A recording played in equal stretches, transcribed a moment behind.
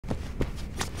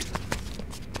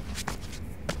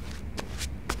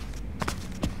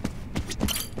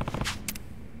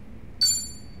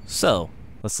So,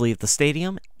 let's leave the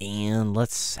stadium and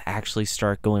let's actually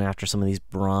start going after some of these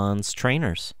bronze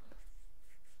trainers.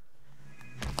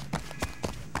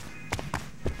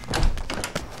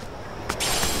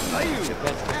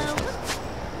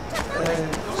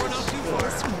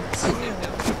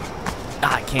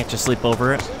 I can't just sleep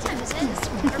over it.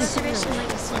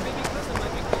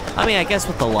 I mean, I guess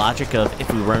with the logic of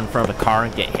if we run in front of a car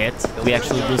and get hit, we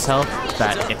actually lose health.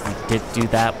 That if we did do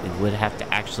that, we would have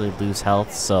to actually lose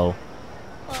health, so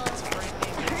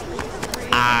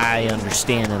I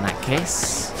understand in that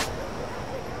case.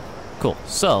 Cool,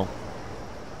 so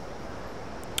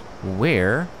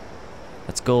where?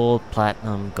 That's gold,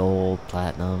 platinum,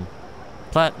 platinum.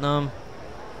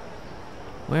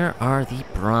 Where are the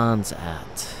bronze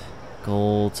at?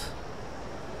 Gold.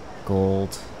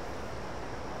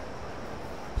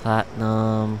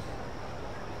 Platinum.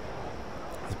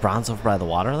 Is bronze over by the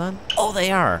water then? Oh,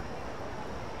 they are.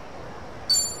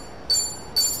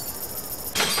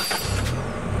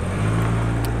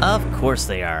 Of course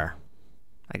they are.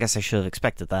 I guess I should have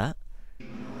expected that.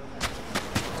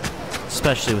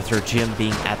 Especially with her gym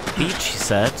being at the beach, she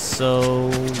said. So,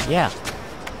 yeah.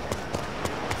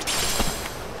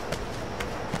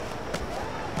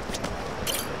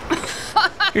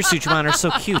 Your Tsuchimon are so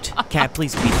cute. Can I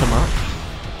please beat them up?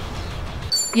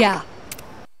 Yeah.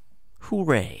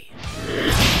 Hooray.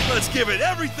 Let's give it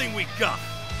everything we got.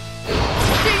 Do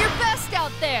your best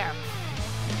out there.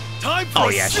 Time for Oh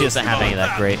yeah, she doesn't have any of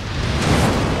that great.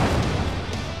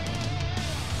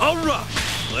 All right,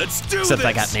 let's do Except this.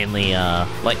 I got mainly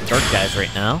light and dark guys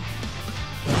right now.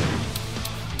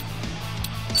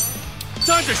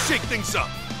 Time to shake things up.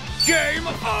 Game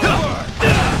over.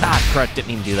 Ah, crud, didn't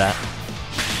mean to do that.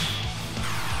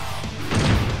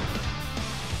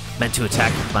 Meant to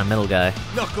attack with my middle guy.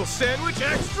 Knuckle sandwich,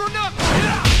 extra knuckle.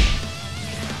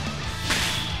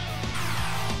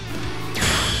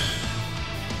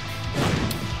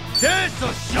 There's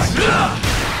a shot.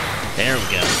 There we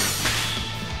go.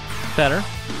 Better.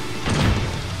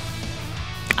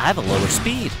 I have a lower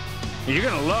speed. You're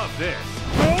gonna love this.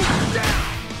 Go down.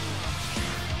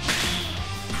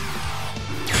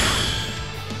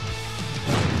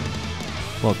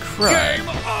 Well, crud. Game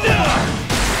over.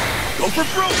 Go for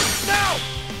broke now.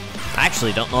 I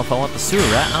actually don't know if I want the sewer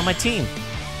rat on my team.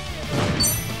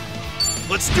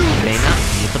 Let's do this. May not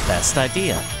be the best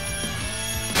idea.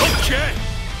 Okay.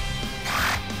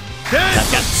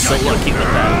 I've gotten so lucky with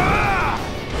that.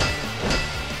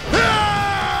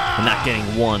 I'm not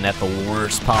getting one at the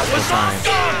worst possible time.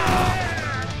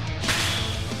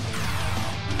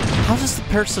 How does the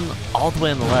person all the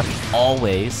way on the left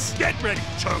always Get ready,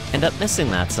 chump. end up missing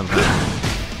that somehow?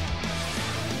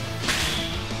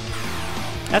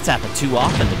 That's happened too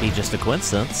often to be just a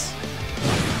coincidence.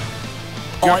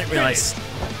 Oh, I didn't realize.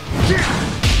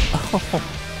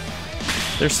 Oh.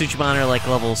 Their Tsuchimon are like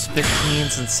levels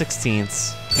 15s and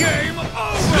 16s. Game over.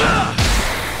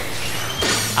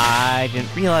 I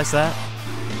didn't realize that.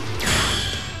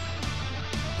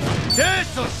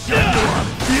 This'll shut you up.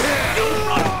 You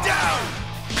run down.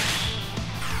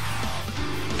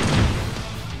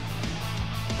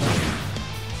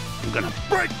 I'm gonna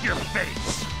break your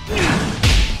face.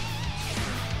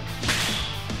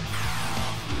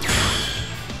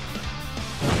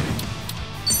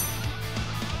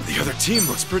 The other team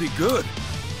looks pretty good.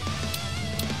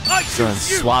 So then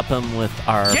swap him with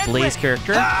our Blaze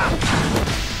character.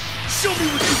 Show me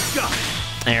what you got.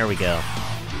 There we go.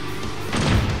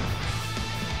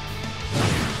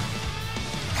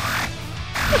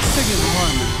 Let's take it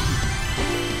one.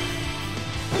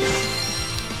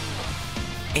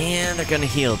 And they're gonna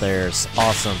heal theirs.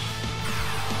 Awesome.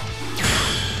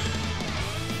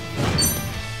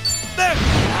 There.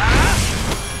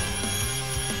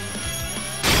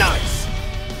 Nice.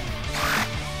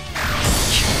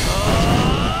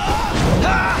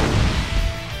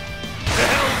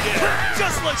 Hell yeah.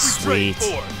 Just like we Sweet. trained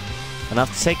for.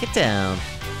 Enough to take it down.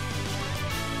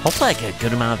 Hopefully I get a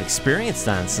good amount of experience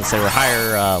then, since they were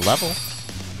higher level.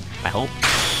 I hope.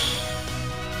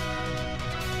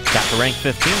 Got to rank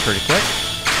 15 pretty quick.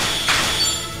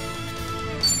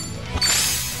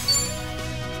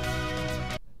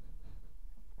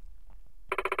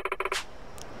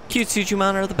 Cute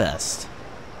Tsuchimon are the best.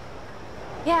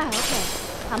 Yeah, okay.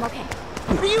 I'm okay.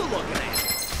 What are you looking at?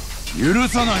 許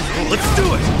さないぞ。 Let's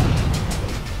do it.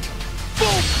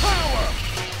 Full power.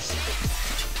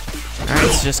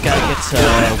 Alright, so just gotta get to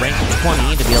rank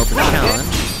 20 to be able to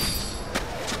challenge.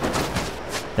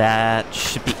 That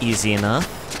should be easy enough.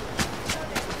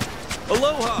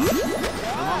 Aloha.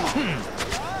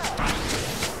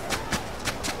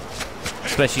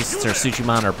 Especially since our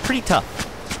Tsuchimon are pretty tough.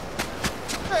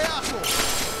 Hey,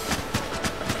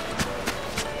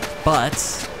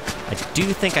 But I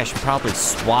do think I should probably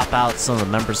swap out some of the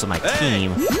members of my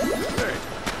team.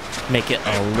 Make it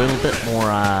a little bit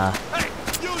more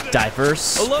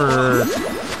diverse for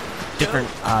different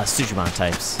Sujimon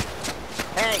types.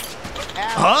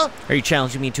 Huh? Are you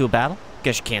challenging me to a battle?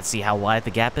 Guess you can't see how wide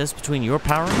the gap is between your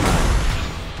power and mine.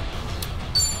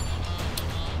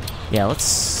 Yeah, let's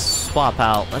swap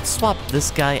out. Let's swap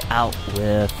this guy out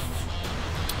with...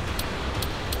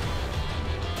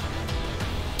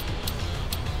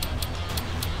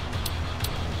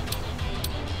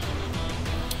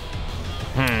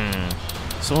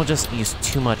 Someone just used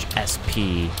too much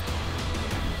SP.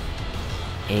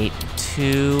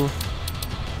 8-2.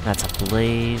 That's a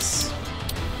blaze.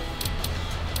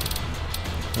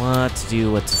 What to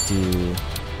do, what to do.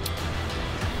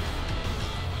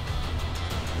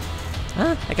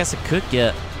 I guess I could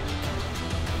get...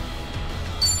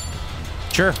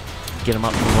 Sure. Get him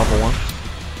up from level 1.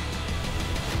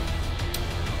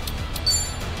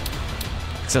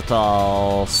 Except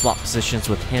I'll swap positions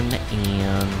with him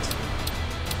and...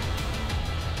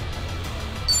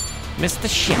 Mr.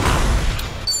 Shot.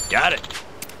 Got it.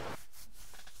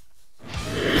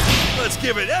 Let's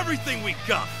give it everything we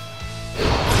got.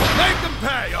 Make them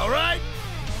pay, all right?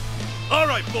 All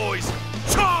right, boys.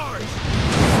 Charge!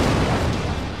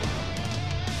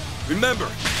 Remember,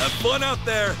 have fun out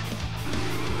there.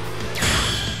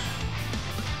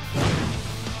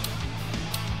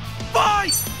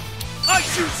 Fight! I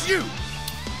choose you.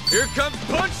 Here comes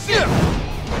Punch Zip.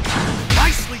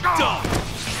 Nicely done.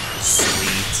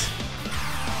 Sweet.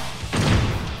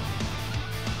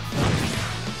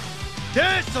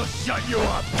 This'll shut you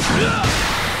up!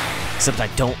 Except I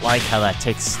don't like how that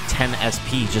takes 10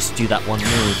 SP just to do that one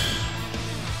move.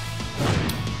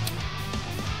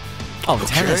 Oh,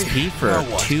 10 SP for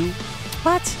 2?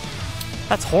 What?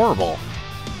 That's horrible.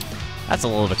 That's a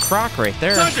little bit of crock right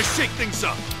there. Time to shake things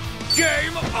up!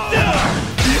 Game over!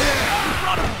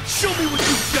 Yeah! Show me what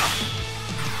you got!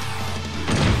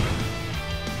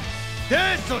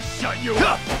 This'll shut you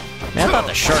up! Man, I thought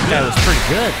the shark guy was pretty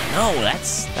good. No,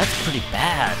 that's pretty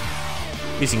bad.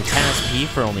 Using 10 SP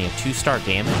for only a 2-star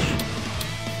damage.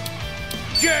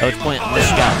 At which point, unless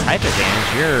you got a type of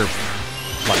damage, you're,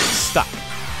 like, stuck.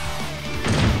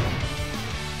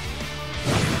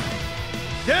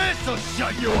 This'll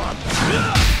shut you up!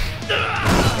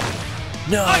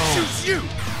 No! I choose you!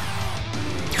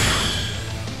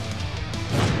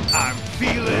 I'm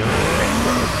feeling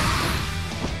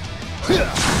it!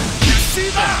 You see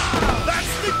that?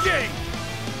 That's the game!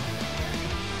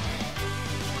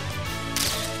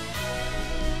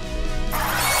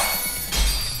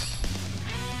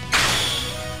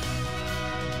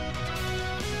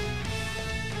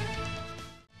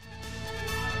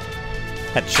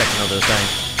 Had to check another thing.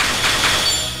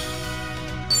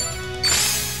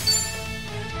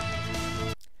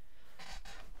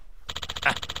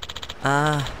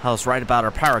 I was right about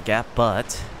our power gap,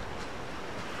 but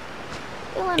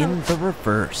in the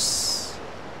reverse.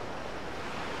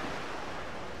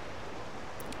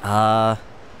 Well,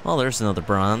 there's another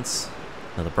bronze.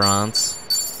 Another bronze.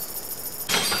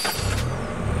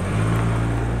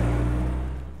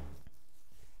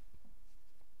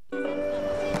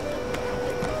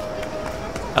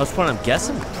 At which point I'm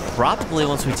guessing probably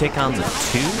once we take on the 2,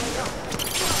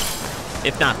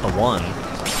 if not the 1.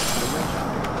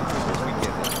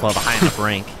 Well, the high enough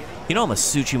rank. You know I'm a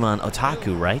Sujimon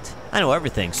otaku, right? I know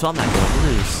everything, so I'm not going to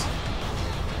lose.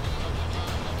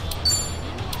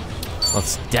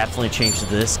 Let's definitely change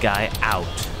this guy out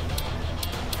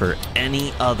for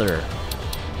any other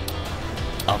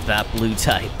of that blue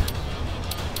type.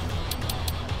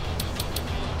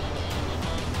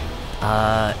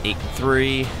 8 and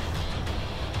 3.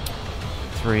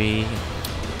 3.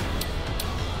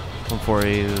 One for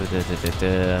you.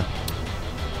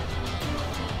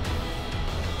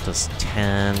 Does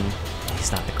 10.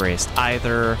 He's not the greatest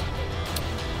either.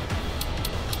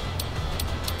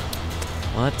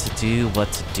 What to do,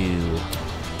 what to do.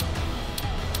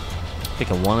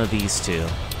 Pick a one of these two.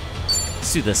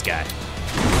 Let's do this guy.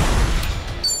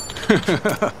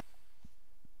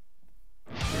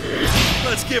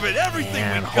 Let's give it everything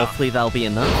And we got. hopefully that'll be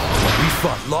enough. We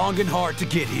fought long and hard to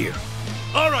get here.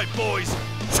 All right, boys,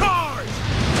 charge!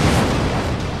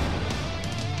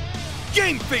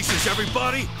 Game faces,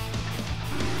 everybody!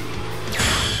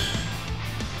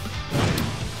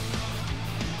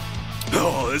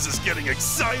 Oh, this is getting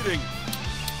exciting!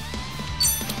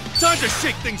 Time to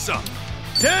shake things up!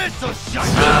 This'll shut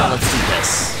you up! Let's do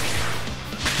this.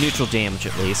 Neutral damage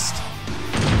at least.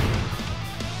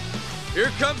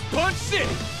 Here comes Punch City!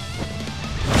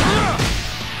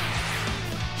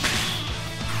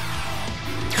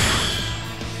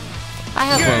 I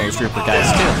have one of those Reaper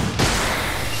guys too.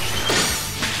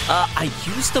 I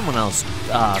used him when I was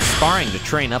sparring to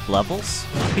train up levels.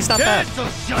 He's not bad.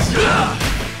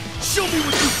 Show me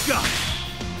what you've got.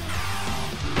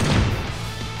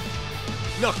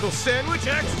 Knuckle sandwich,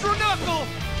 extra knuckle.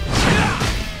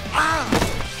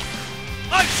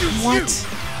 I choose you. What?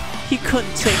 He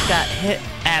couldn't take that hit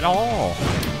at all.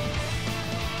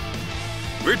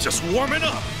 We're just warming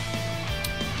up.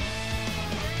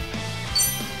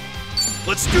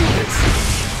 Let's do this.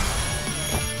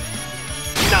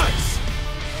 Nice.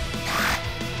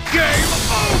 Game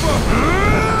over.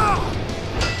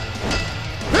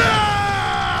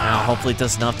 Now, hopefully, it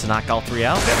does enough to knock all three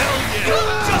out. Hell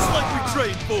yeah! Just like we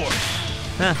trained for.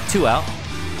 2 out.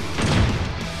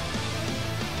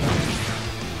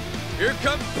 Here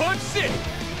comes Punch City.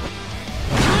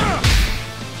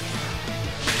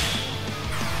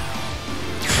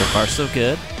 So far, so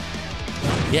good.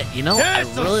 Yeah, you know, I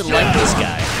really like this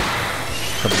guy.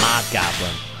 The Mod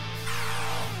Goblin.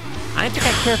 I don't think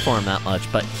I care for him that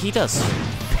much, but he does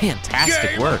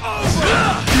fantastic work.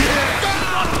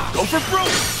 Go for broke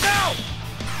now!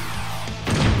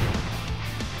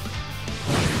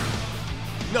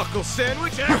 Knuckle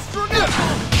sandwich, extra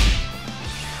knuckle!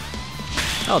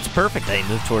 Oh, it's perfect that he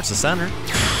moved towards the center.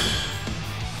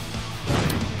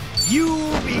 You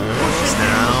be pushing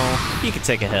Now, you can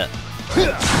take a hit.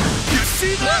 You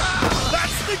see that?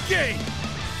 That's the game!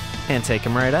 And take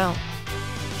him right out.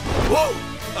 Whoa!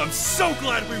 I'm so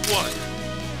glad we won!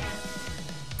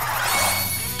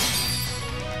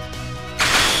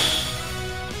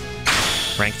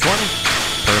 Rank 20.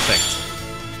 Perfect.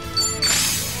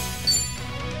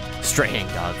 Straight hang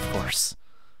dog, of course.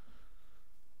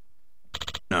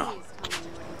 No.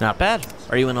 Not bad.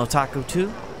 Are you an otaku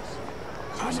too?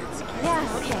 Yeah,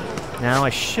 okay. Now I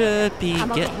should be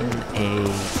I'm okay. getting a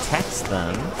text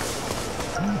then.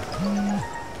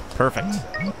 Perfect.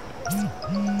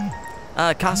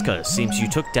 Kasuga, seems you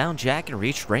took down Jack and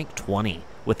reached rank 20.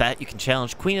 With that, you can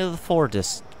challenge Queen of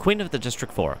the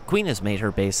District 4. Queen has made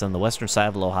her base on the western side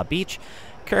of Aloha Beach.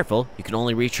 Careful, you can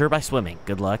only reach her by swimming.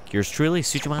 Good luck. Yours truly,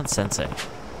 Tsuchiman Sensei.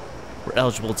 We're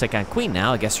eligible to take on Queen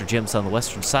now. I guess her gym's on the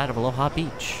western side of Aloha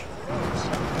Beach.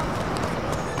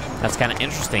 That's kind of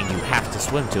interesting. You have to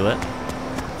swim to it.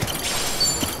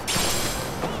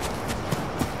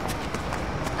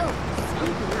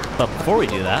 But before we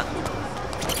do that,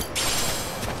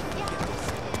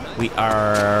 we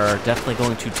are definitely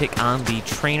going to take on the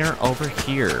trainer over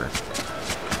here.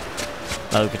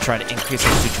 We could try to increase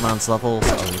our Tsuchiman's level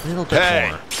a little bit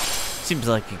more. Seems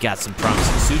like you got some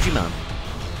promising Tsuchiman.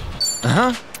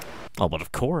 Uh-huh. Oh, but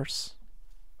of course.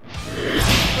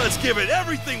 Let's give it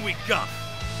everything we got.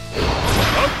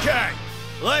 Okay,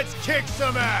 let's kick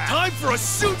some ass. Time for a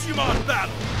Tsuchiman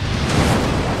battle.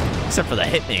 Except for the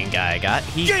Hitman guy I got.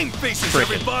 He Game faces,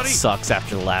 freaking everybody. sucks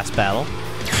after the last battle.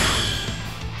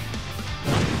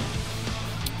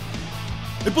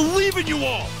 I believe in you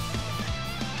all.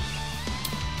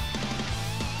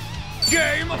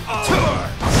 Game over.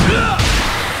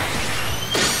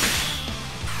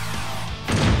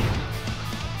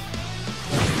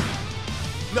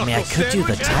 I mean, I could do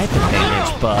the type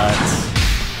advantage, but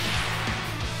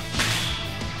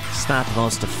it's not the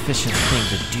most efficient thing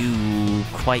to do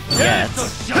quite yet.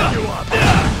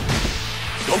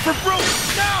 Go for broke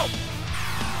now.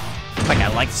 Like, I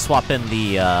like to swap in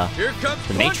the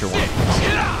nature one.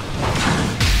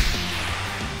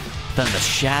 Then the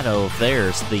shadow of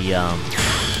theirs, the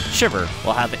Shiver,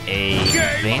 will have a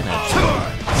advantage.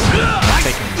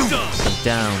 Taking them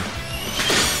down.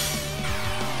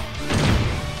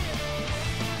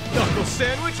 Knuckle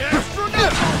sandwich, extra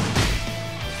knuckle.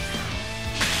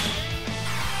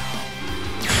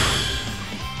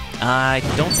 I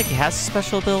don't think he has a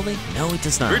special ability. No, he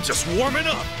does not. We're just warming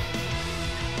up.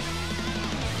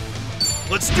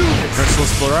 Let's do this.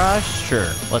 Merciless Barrage?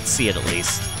 Sure. Let's see it at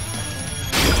least.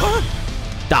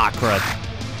 Doc crud.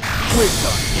 We're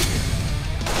done.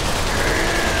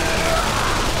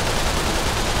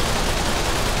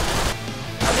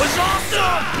 That was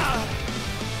awesome!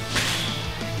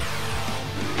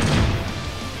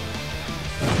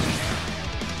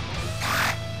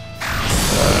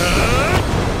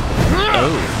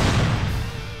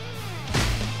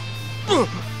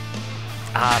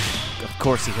 Of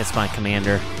course he hits my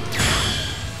commander.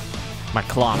 My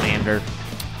Clawmander.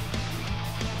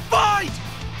 Fight!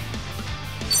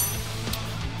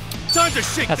 Time to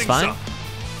shake That's things fine. up.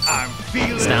 I'm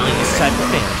feeling So now he uses type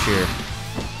advantage here.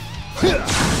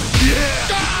 Yeah!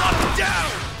 Drop it down!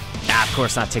 Ah, of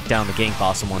course not take down the Gang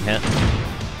Boss in one hit.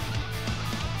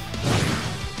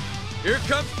 Here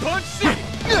comes Punch City!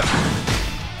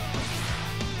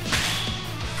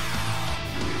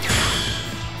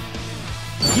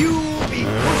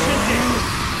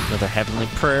 Another heavenly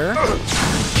prayer.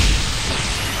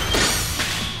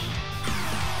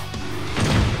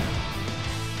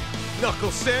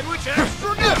 Knuckle sandwich,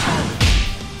 extra knuckle!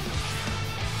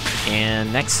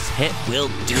 And next hit will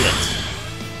do it.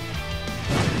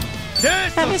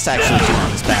 That's I miss actually doing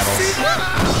these battles.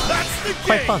 That's the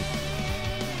Quite game. fun.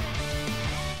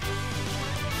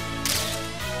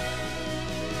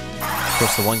 Of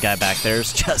course, the one guy back there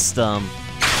is just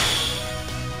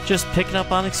picking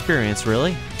up on experience,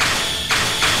 really.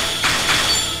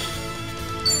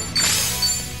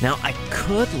 Now, I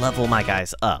could level my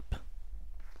guys up.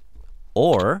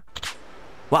 Or,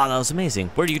 wow, that was amazing.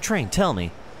 Where do you train? Tell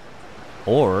me.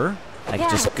 Or, I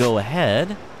could just go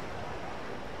ahead.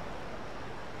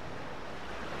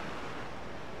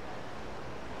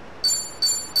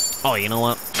 Oh, you know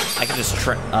what? I could just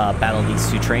battle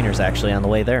these two trainers actually on the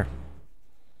way there.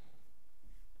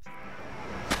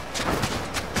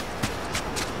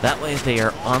 That way they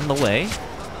are on the way,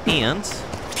 and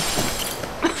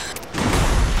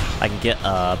I can get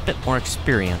a bit more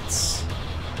experience.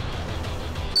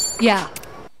 Yeah.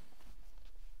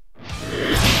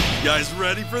 You guys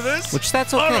ready for this? Which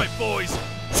that's okay. All right, boys,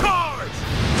 charge!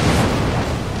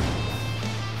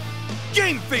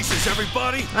 Game faces,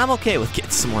 everybody! I'm okay with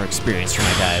getting some more experience for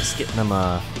my guys, getting them,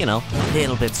 you know, a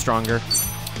little bit stronger.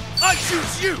 I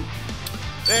choose you!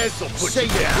 This'll put you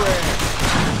down.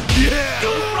 Yeah!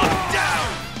 Run down!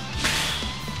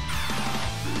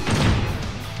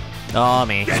 Oh,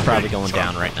 man, he's probably going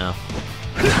down right now.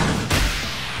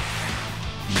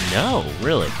 No,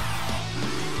 really.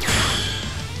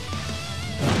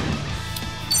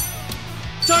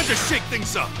 Time to shake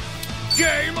things up.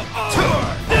 Game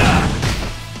over!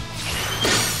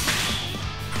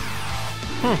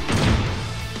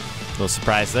 Little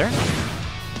surprise there.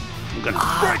 I'm gonna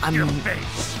break your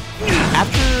face.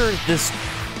 After this,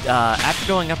 after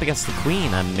going up against the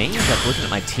Queen, I may end up looking at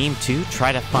my team too,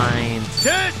 try to find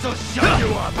This'll shut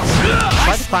you up.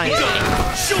 a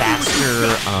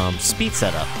faster speed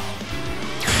setup.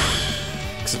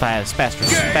 Because if I had a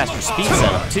faster speed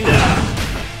setup too,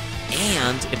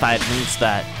 and if I had moves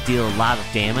that deal a lot of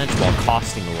damage while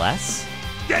costing less,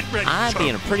 Get ready, I'd be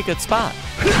in a pretty good spot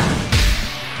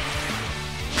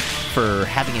for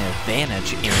having an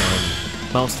advantage in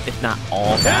most, if not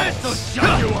all, This'll battles.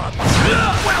 shut you up.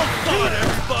 Well done,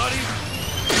 everybody.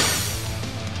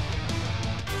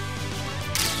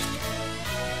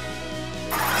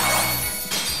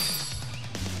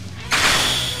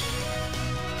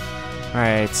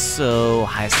 Alright, so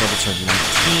highest levels are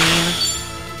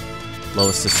 19.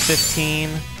 Lowest is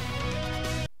 15.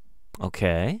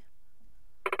 Okay.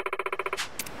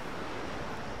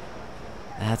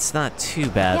 That's not too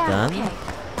bad then. Okay.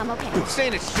 I'm okay. This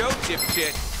ain't a show,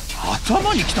 dipshit.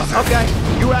 Okay,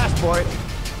 you asked for it.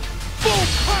 Full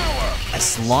power.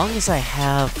 As long as I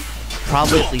have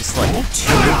probably at least like 2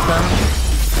 of them.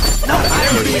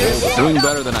 Doing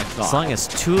better than I thought. As long as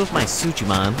 2 of my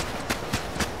Sujimon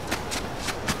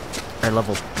are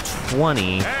level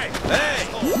 20, Hey.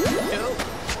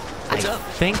 I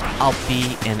think I'll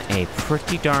be in a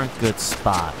pretty darn good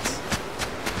spot.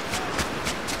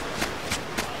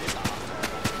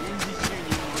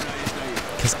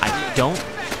 Because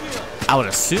I would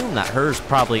assume that hers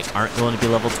probably aren't going to be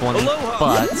level 20,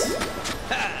 but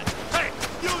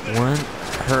want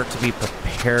her to be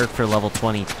prepared for level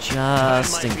 20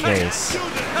 just in case.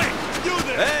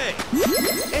 Hey.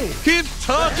 Keep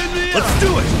talking me. Let's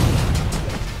do it.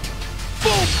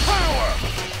 Full power.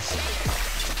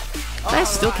 I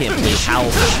still can't believe how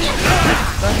much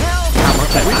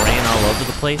I ran all over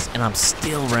the place, and I'm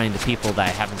still running to people that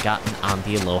I haven't gotten on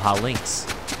the Aloha links.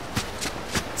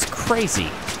 It's crazy.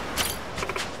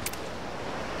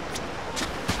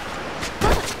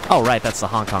 Oh, right, that's the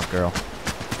Hong Kong girl.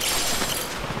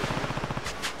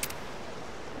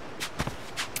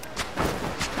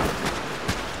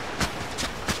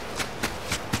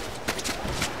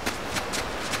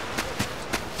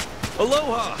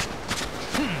 Aloha.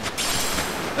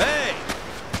 Hey.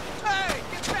 Hey,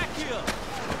 get back here.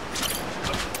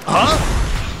 Huh?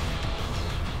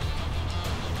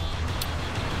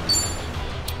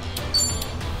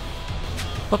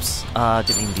 Whoops,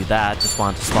 didn't even do that. Just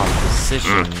wanted to swap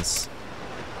positions.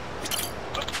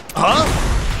 Huh?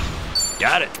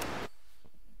 Got it.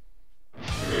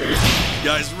 You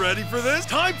guys ready for this?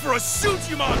 Time for a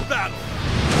Sujimon battle!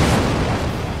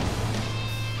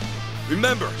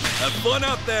 Remember, have fun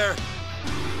out there!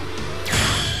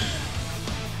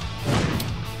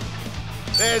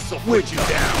 This'll put you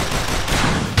down!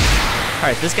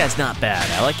 Alright, this guy's not bad.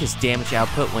 I like his damage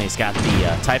output when he's got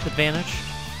the type advantage.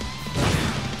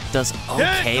 Does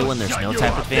okay when there's no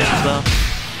type advantage, though.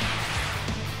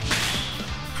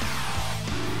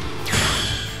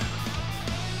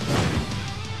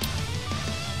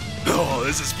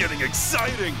 this is getting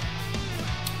exciting.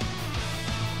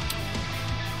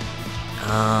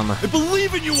 I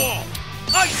believe in you all.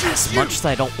 As much as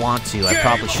I don't want to, I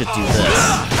probably should do this.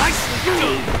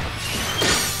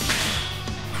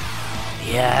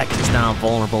 Yeah, because now I'm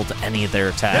vulnerable to any of their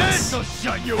attacks. This'll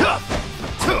shut you up.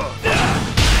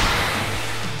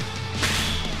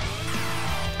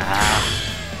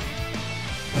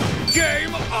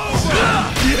 Game over.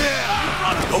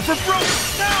 Yeah. Go for broke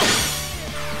now.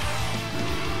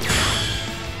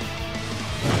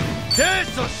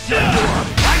 This'll shut you up.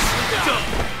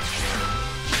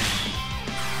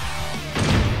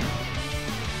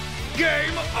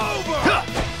 Game over.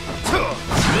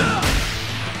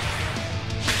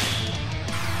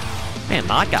 Man,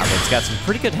 my Goblin's got some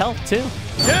pretty good health, too.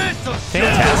 Fantastic.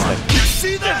 Fantastic. You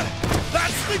see that?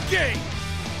 That's the game.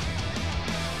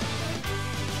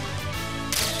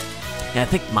 Yeah, I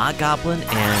think my Goblin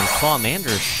and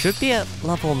Clawmander should be at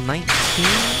level 19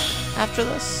 after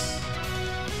this.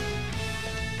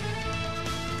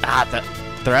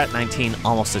 They're at 19,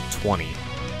 almost at 20.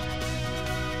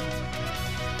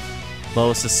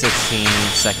 Lowest is 16,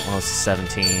 second lowest is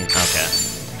 17. Okay.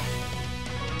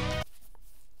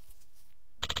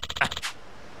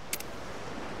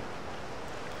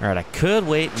 Alright, I could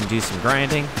wait and do some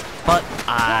grinding, but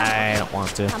I don't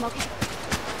want to. I'm okay.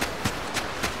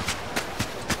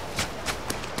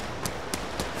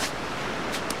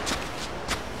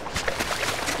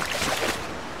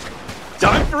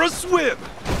 Time for a swim.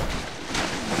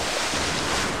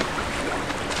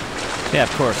 Yeah,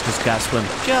 of course, because you gotta swim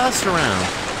just around.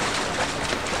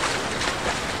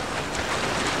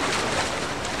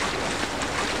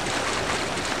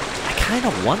 I kind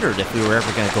of wondered if we were ever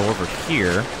going to go over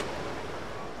here.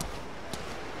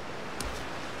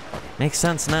 Makes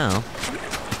sense now.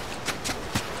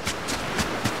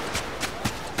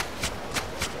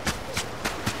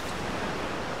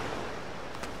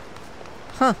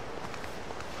 Huh.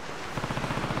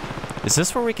 Is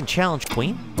this where we can challenge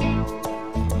Queen?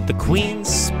 The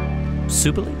Queen's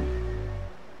Subali?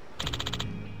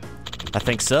 I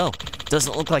think so.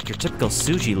 Doesn't look like your typical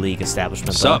Suji League establishment,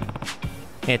 What's though. up?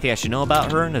 Anything I should know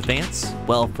about her in advance?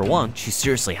 Well, for one, she's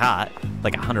seriously hot.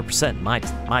 Like 100% my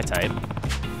type.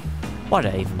 Why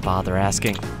did I even bother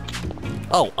asking?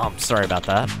 Oh, sorry about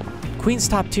that. Queen's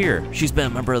top tier. She's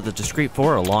been a member of the Discreet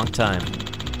Four a long time.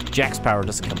 Jack's power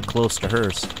doesn't come close to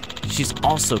hers. She's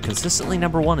also consistently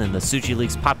 #1 in the Suji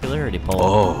League's popularity poll.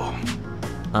 Oh.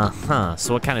 Uh-huh,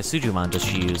 so what kind of Sujumon does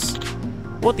she use?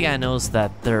 What the guy knows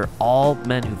that they're all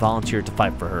men who volunteered to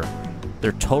fight for her.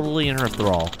 They're totally in her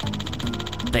thrall.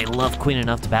 They love Queen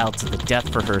enough to battle to the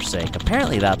death for her sake.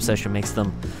 Apparently that obsession makes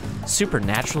them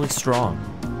supernaturally strong.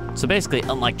 So basically,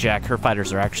 unlike Jack, her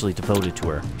fighters are actually devoted to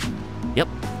her. Yep,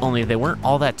 only they weren't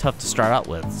all that tough to start out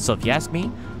with. So if you ask me,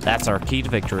 that's our key to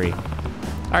victory.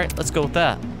 Alright, let's go with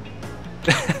that.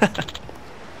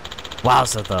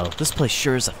 Wowza though, this place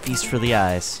sure is a feast for the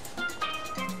eyes.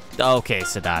 Okay,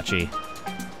 Sadachi.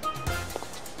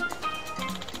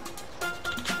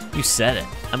 You said it.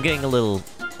 I'm getting a little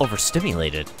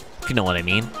overstimulated, if you know what I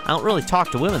mean. I don't really talk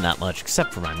to women that much,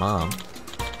 except for my mom.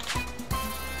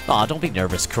 Aw, don't be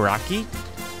nervous, Karaki.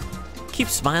 Keep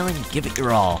smiling and give it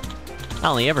your all. I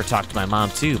only ever talk to my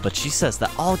mom too, but she says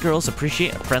that all girls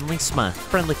appreciate a friendly smile,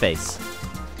 friendly face.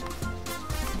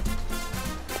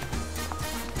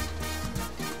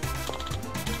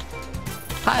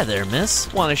 Hi there,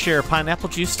 miss. Want to share pineapple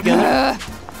juice together?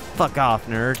 Fuck off,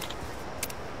 nerd.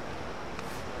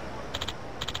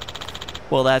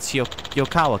 Well, that's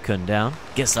Yokawa-kun down.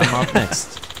 Guess I'm up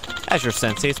next. As your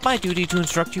sensei, it's my duty to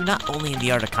instruct you not only in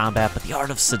the art of combat, but the art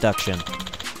of seduction.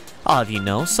 I'll have you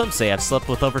know, some say I've slept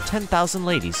with over 10,000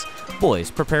 ladies.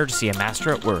 Boys, prepare to see a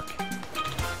master at work.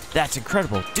 That's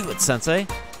incredible. Do it, sensei.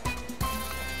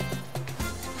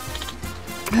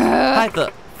 Hi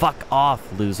the fuck off,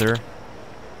 loser.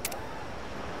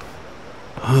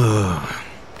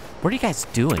 What are you guys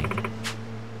doing?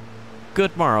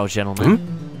 Good morrow,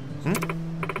 gentlemen.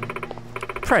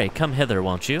 Pray, come hither,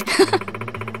 won't you?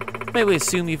 May we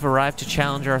assume you've arrived to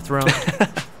challenge our throne?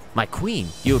 My queen,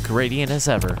 you look radiant as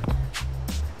ever.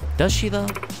 Does she, though?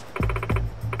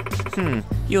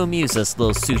 You amuse us,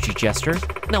 little Suji jester.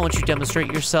 Now won't you demonstrate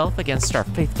yourself against our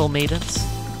faithful maidens?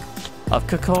 Of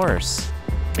course.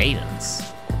 Maidens.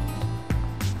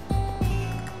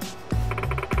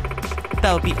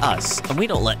 That would be us, and we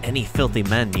don't let any filthy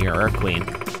men near our queen.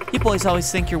 You boys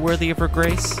always think you're worthy of her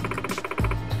grace?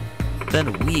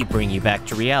 Then we bring you back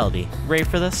to reality. Ready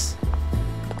for this?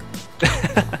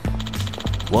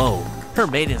 Whoa, her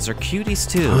maidens are cuties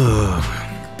too.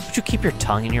 Would you keep your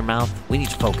tongue in your mouth? We need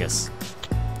to focus.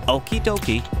 Okie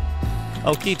dokie.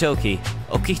 Okie dokie.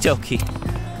 Okie dokie.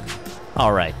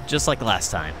 Alright, just like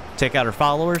last time. Take out her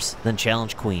followers, then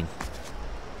challenge Queen.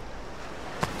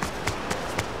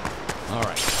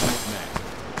 Alright, what's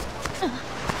next?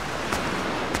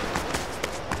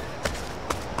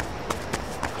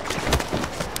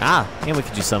 Ah, and we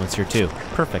can do summons here too.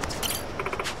 Perfect.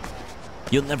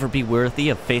 You'll never be worthy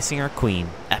of facing our queen.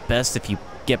 At best, if you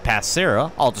get past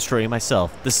Sarah, I'll destroy you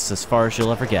myself. This is as far as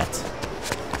you'll ever get.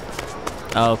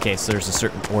 Okay, so there's a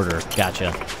certain order.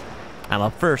 Gotcha. I'm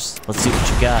up first. Let's see what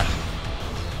you got.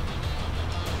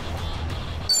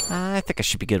 I think I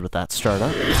should be good with that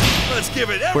startup. Let's give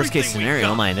it everything. Worst case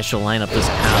scenario, my initial lineup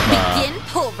doesn't have Begin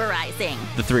pulverizing.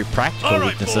 the 3 practical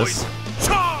weaknesses. Boys,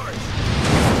 charge!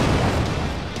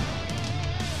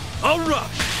 All right,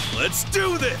 let's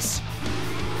do this.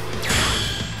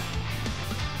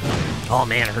 Oh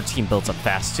man, her team builds up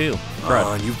fast too. Come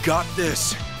on, you've got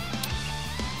this.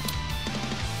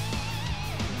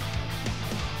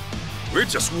 We're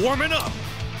just warming up.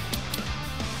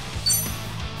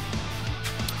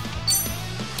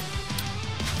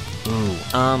 Ooh,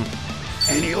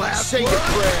 Any last say your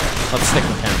prayer. let's stick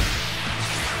with him.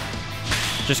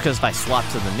 Just because if I swap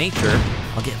to the nature,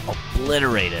 I'll get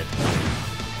obliterated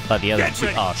by the other two.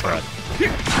 Oh, crud.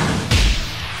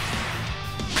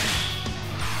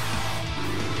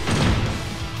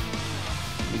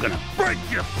 I'm gonna break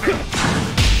your face.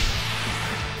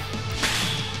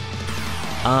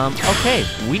 Okay,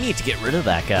 we need to get rid of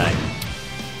that guy.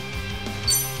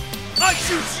 I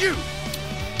choose you.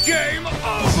 Game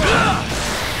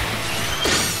over.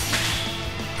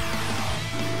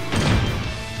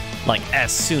 Like,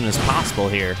 as soon as possible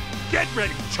here. Get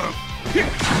ready, chump.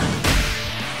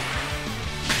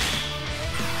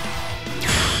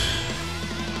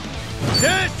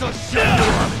 This'll shut you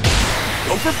up.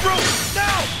 Go for broke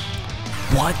now.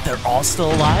 What? They're all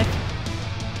still alive?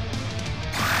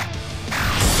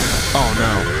 Oh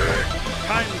no.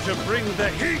 Time to bring the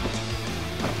heat.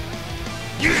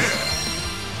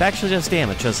 It actually does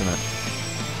damage, doesn't it?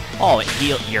 Oh, it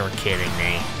healed. You're kidding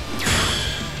me.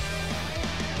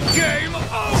 Game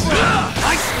over.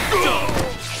 Ice go.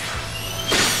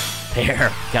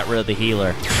 There, got rid of the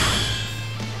healer.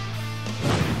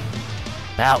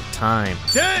 About time.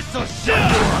 This'll shut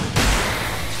you up.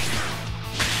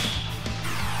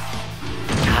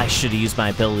 I should have used my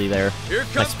ability there. Here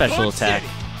My comes special Punch attack.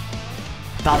 City.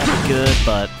 Thought that'd be good,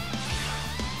 but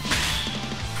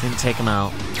didn't take him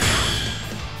out.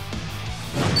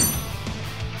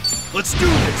 Let's do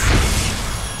this.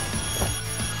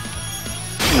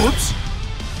 Whoops.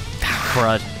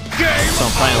 Crud. Game So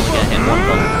I'm finally gonna hit one of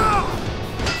them.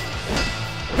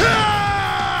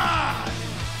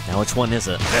 Now which one is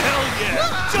it? Hell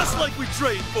yeah! Just like we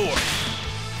trained for.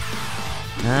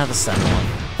 Ah, the center one.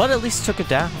 But at least took it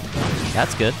down.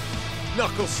 That's good.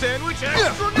 Knuckle sandwich,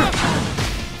 extra knuckle.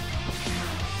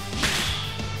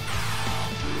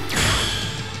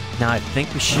 Now I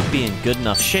think we should be in good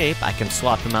enough shape. I can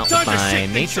swap him out with Time to my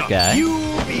shake things nature up. guy. You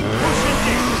be pushing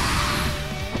in.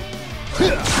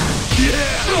 Yeah!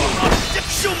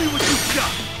 Show me what you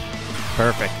got.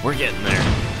 Perfect. We're getting there.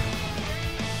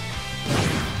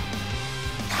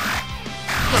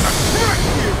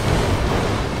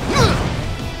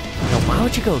 Now, why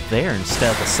would you go there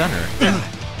instead of the center?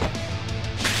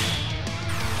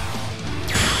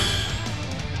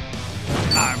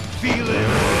 I'm feeling.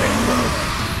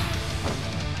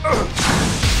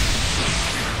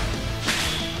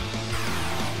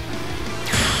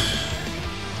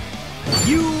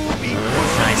 You be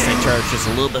pushing. Nice, they charge just a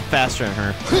little bit faster than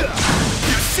her.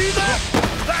 You see that?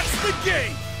 That's the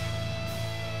game.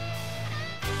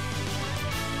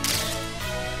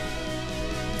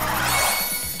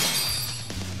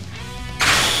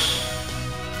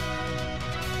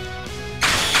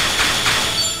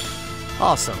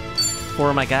 Awesome. 4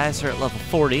 of my guys are at level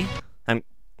 40. I'm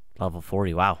level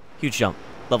 40. Wow, huge jump.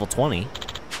 Level 20.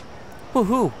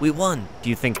 Woohoo! We won. Do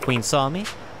you think Queen saw me?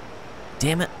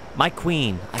 Damn it, my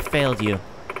queen! I failed you.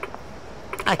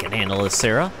 I can handle this,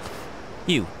 Sarah.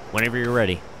 You, whenever you're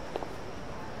ready.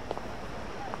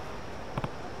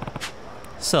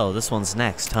 So this one's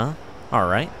next, huh? All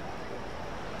right.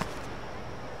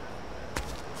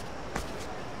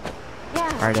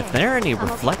 Yeah. Alright, if there any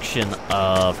reflection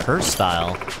of her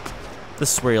style,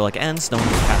 this is where your luck ends, no one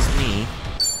can pass me.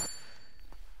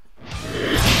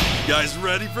 You guys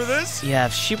ready for this? Yeah,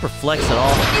 if she reflects at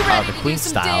all the queen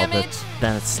style,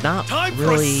 then it's not Time for a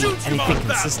really Suitsman anything battle.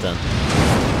 consistent.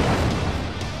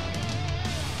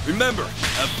 Remember,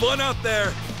 have fun out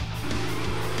there.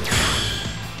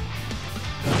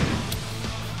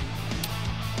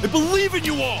 I believe in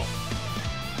you all.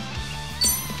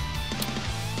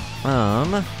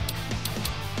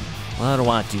 What do I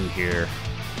want to do here?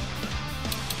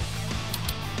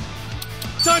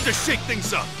 Time to shake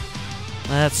things up.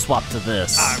 Let's swap to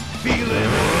this. I'm feeling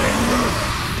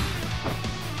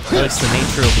At least the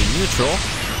nature will be neutral.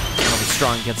 I'll be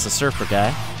strong against the surfer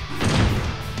guy.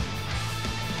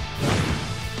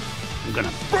 I'm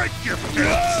gonna break your face.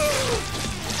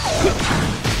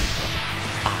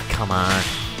 Ah, come on.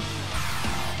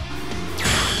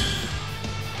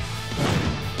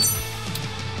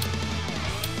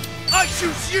 I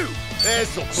choose you.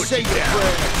 This'll put Say you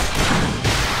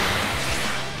down.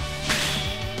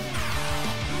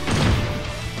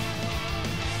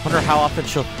 Wonder how often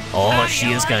she'll... Oh,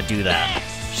 she is gonna do that.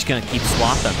 She's gonna keep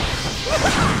swapping.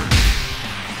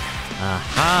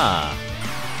 Aha.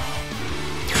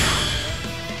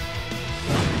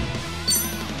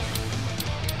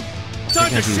 She's Time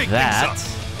gonna to do shake that.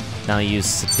 things Now use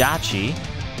Sadachi.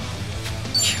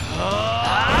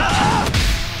 up.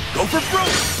 Go for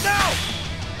broke now.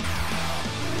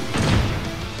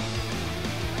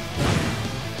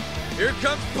 Here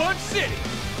comes Punch City.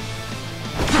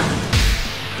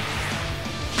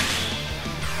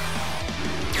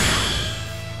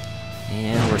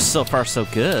 And we're so far so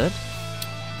good.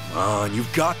 Come on,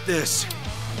 you've got this.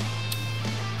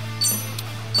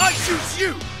 I choose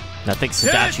you. I think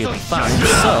Sadachi will be fine,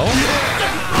 so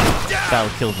that'll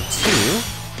kill the two.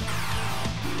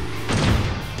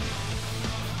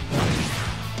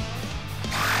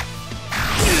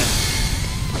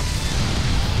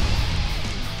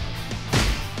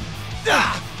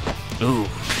 Ooh,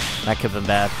 that could have been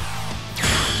bad.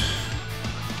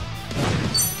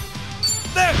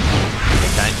 There.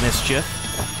 Ignite Mischief.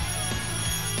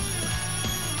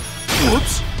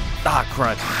 Whoops. Ah,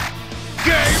 crud.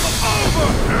 Game over.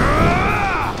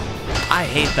 I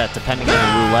hate that depending on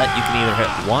the roulette, you can either hit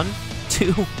 1,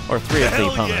 2, or 3 of the Hell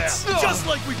opponents. yeah. Just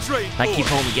like we trained I keep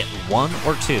for. only getting 1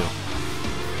 or 2.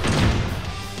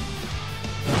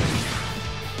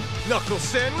 Knuckle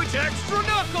sandwich, extra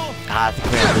knuckle. Ah, I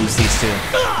think we're gonna lose these two.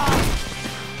 Ah,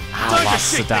 Time to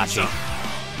lost shake things Sadachi. up.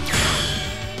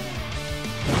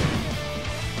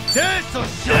 This'll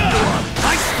show you up.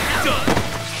 Nicely done.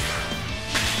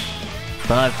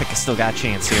 But I think I still got a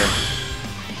chance here.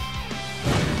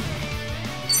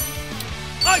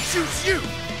 I choose you.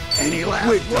 Any last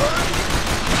word?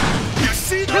 You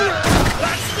see that?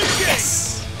 That's the game. Yes!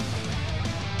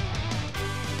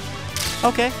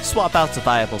 Okay, swap out's a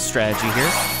viable strategy here.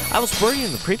 I was worried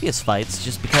in the previous fights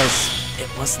just because it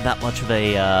wasn't that much of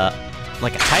a,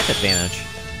 like a type advantage.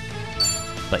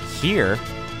 But here,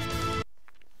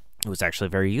 it was actually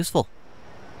very useful.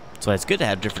 That's why it's good to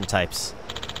have different types.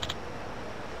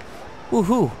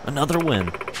 Woohoo, another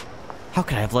win. How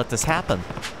could I have let this happen?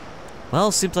 Well,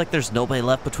 it seems like there's nobody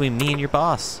left between me and your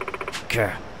boss.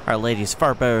 Grr, Our Lady's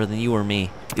far better than you or me.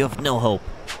 You have no hope.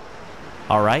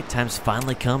 Alright, time's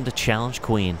finally come to challenge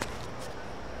Queen.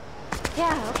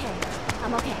 Yeah, okay.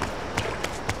 I'm okay.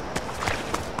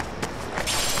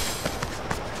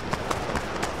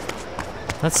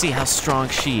 Let's see how strong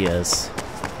she is.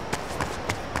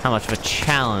 How much of a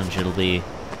challenge it'll be.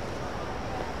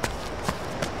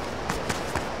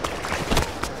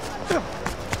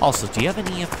 Also, do you have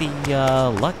any of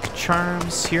the luck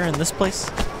charms here in this place?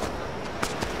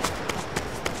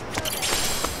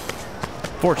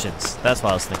 Fortunes, that's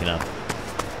what I was thinking of.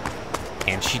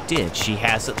 And she did. She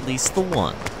has at least the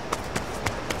one.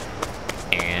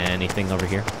 Anything over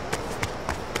here?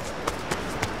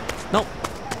 Nope.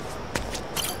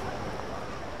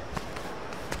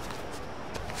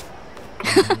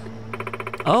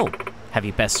 Oh, have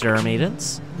you bested our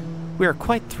maidens? We are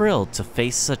quite thrilled to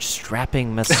face such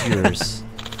strapping messieurs.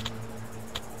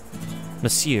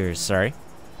 Messieurs, sorry.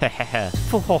 Can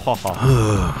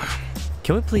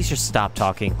we please just stop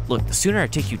talking? Look, the sooner I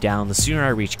take you down, the sooner I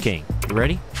reach King. You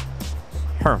ready?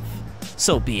 Humph.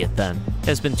 So be it then. It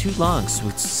has been too long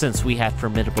since we had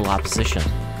formidable opposition.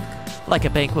 Like a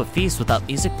banquet feast without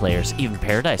music players, even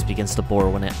paradise begins to bore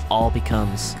when it all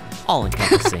becomes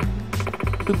all-encompassing.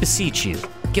 We beseech you,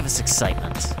 give us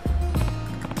excitement.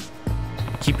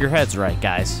 Keep your heads right,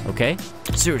 guys, okay?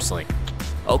 Seriously.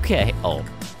 Okay, oh.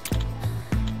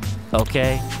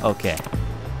 Okay, okay.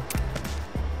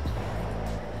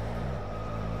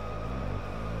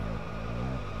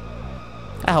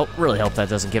 I really hope that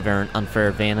doesn't give her an unfair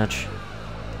advantage.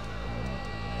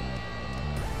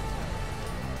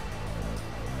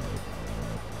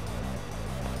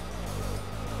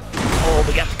 Oh,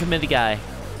 we got the committee guy.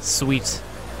 Sweet.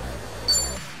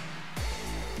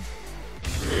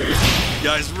 You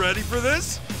guys ready for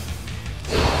this?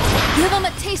 Give them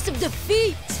a taste of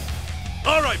defeat!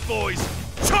 All right, boys,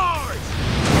 charge!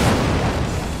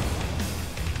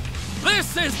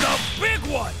 This is the big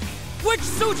one! Which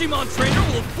Sujimon trainer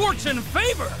will fortune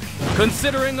favor?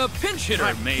 Considering a pinch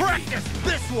hitter, maybe. Practice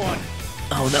this one!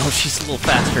 Oh no, she's a little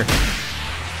faster.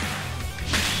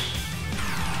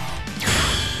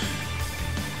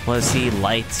 Was he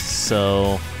light,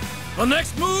 so... The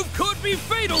next move could be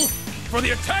fatal! For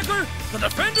the attacker, the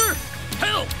defender,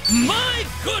 hell, my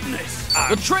goodness!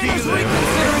 The trainers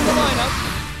reconsidering the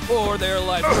lineup, or their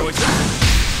life choices.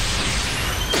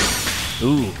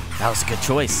 Ooh, that was a good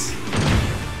choice.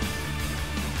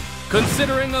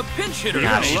 Considering a pinch hitter.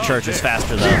 God, she charges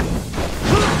faster though.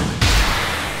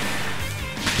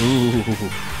 Ooh.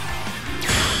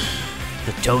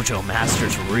 The dojo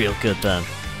master's real good then.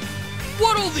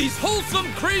 What'll these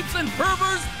wholesome creeps and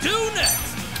perverts do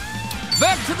next?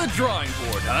 Back to the drawing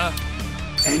board, huh?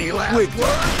 Any last word?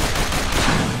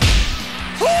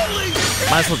 Holy shit!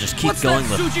 Might as well just keep What's going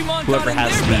that with Sujimon whoever got in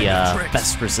has their the bag of tricks?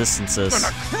 best resistances I'm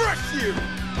gonna crush you!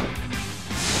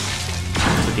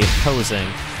 to the opposing.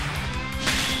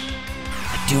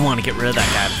 I do want to get rid of that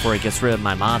guy before he gets rid of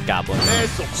my mob goblin.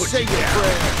 This'll put you down.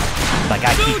 That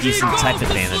guy keep Suji using goes type to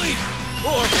advantage. sleep,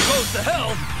 or goes to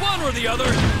hell, one or the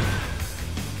other.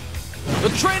 The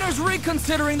trainers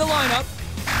reconsidering the lineup,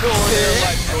 or their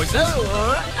life choices.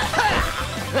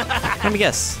 Let me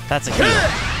guess, that's a heal.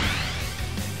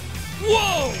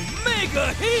 Whoa!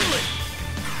 Mega healing!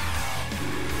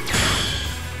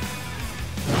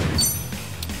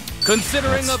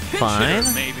 Considering That's a pinch fine.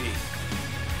 hitter, maybe.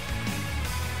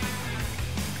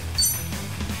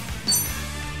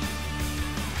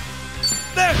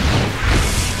 There!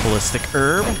 Ballistic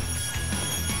herb.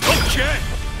 Okay!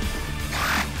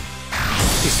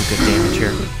 Do some good damage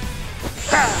here.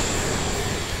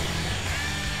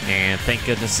 And thank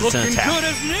goodness it's an Looking attack. good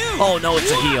as new! Oh no, it's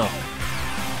a heal.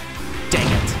 Dang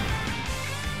it.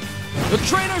 The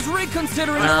trainers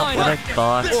reconsidering the Not what I lineup,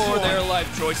 thought. or their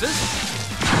life choices.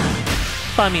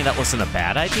 I mean, that wasn't a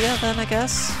bad idea then, I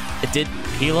guess. It did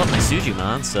heal up my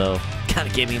Sujimon, so kind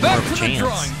of gave me more Back of to a the chance.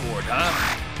 drawing board,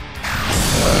 huh?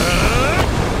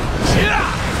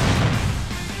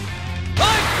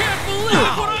 I can't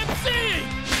believe what I'm seeing!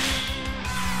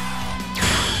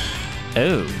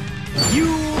 Oh.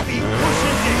 You'll be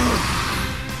pushing it!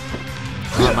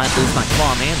 Well, I might lose my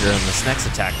Clawmander in this next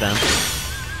attack then.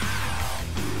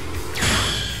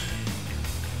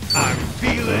 I'm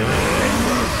feeling it!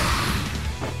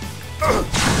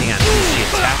 Hang on, who she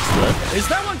attacks with. Is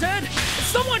that one dead?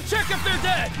 Someone check if they're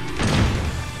dead!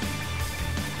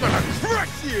 Gonna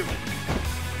crush you!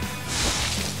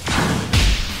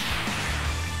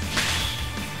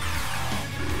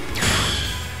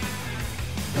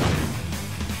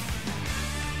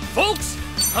 Folks,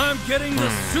 I'm getting the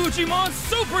Sujimon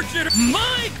Super Jitter.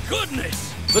 My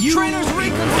goodness! The trainers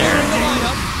reconsidering the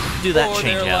lineup. Do that or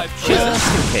change their out. life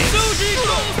Just choices. in case. Suji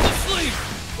goes to sleep,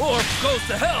 or goes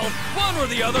to hell, one or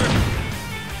the other.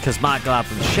 Because my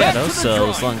Goblin's shadow, Back to the so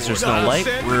as drawing long as there's board. no light,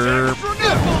 we're...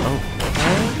 Okay.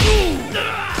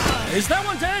 Is that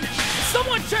one dead?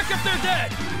 Someone check if they're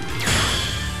dead.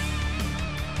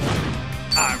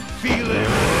 I'm feeling it!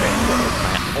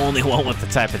 I only one with the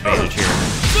type advantage here.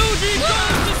 Suji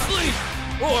goes to sleep,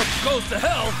 or goes to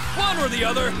hell, one or the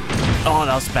other. Oh,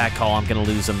 that was a bad call. I'm going to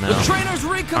lose him The now. trainers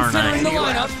reconsidering the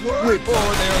lineup, or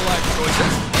their life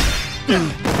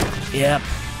choices. Yep.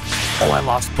 Oh, I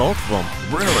lost both of them.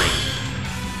 Really?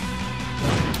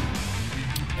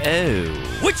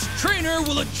 Oh. Which trainer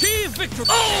will achieve victory?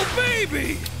 Oh,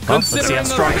 baby! Well, let's see how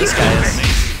strong this guy is.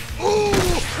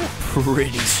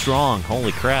 Pretty strong.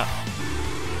 Holy crap.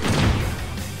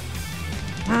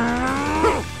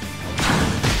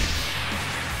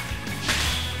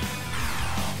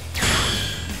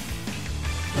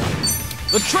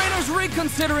 The trainers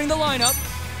reconsidering the lineup,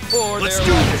 or Let's their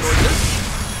do life this. choices.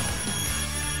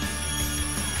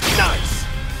 Nice!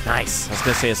 Nice. I was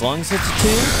going to say, as long as it's a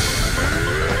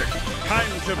 2.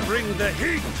 Time to bring the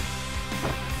heat!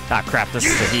 Ah, crap. This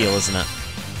is a heal, isn't it?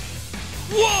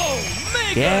 Whoa!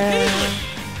 Mega Yeah. healing!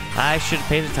 I should have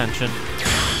paid attention.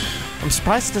 I'm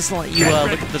surprised it doesn't let you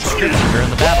look at the description during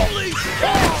the battle. Holy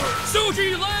shit!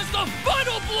 Suji lands the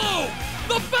final blow!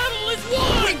 The battle is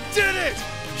won! We did it!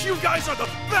 You guys are the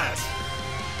best!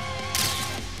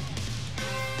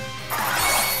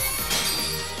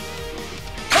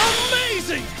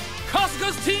 Amazing!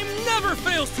 Kasuga's team never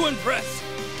fails to impress.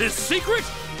 His secret?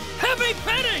 Heavy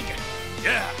petting!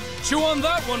 Yeah, chew on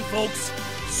that one, folks.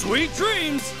 Sweet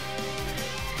dreams!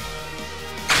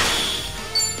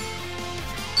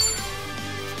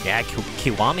 Yeah,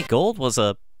 Kiwami Gold was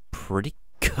a pretty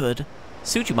good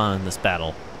Sujimon in this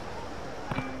battle.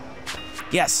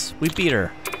 Yes, we beat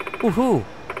her. Woohoo!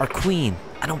 Our queen.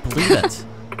 I don't believe it.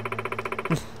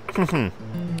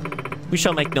 We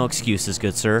shall make no excuses,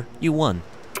 good sir. You won.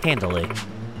 Handily.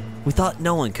 We thought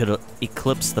no one could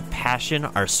eclipse the passion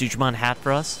our Sujimon had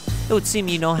for us. It would seem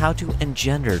you know how to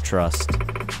engender trust.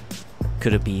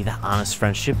 Could it be that honest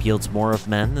friendship yields more of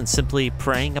men than simply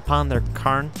preying upon their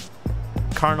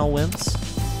carnal whims?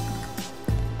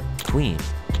 Queen.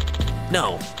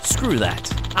 No, screw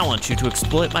that. I want you to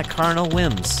exploit my carnal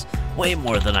whims. Way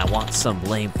more than I want some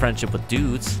lame friendship with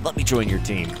dudes. Let me join your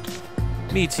team.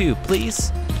 Me too,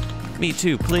 please. Me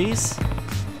too, please.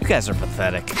 You guys are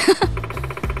pathetic.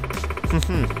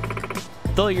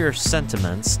 Though your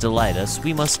sentiments delight us,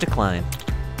 we must decline.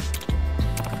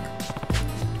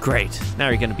 Great, now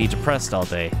you're gonna be depressed all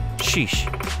day. Sheesh.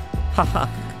 Haha,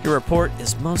 your report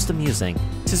is most amusing.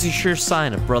 'Tis a sure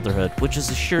sign of brotherhood, which is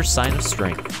a sure sign of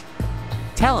strength.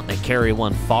 Talent may carry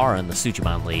one far in the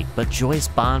Sujimon League, but joyous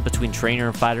bond between trainer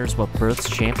and fighter is what births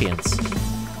champions.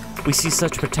 We see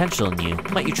such potential in you.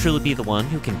 Might you truly be the one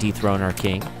who can dethrone our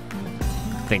king?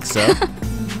 Think so?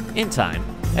 In time.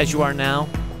 As you are now,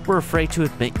 we're afraid to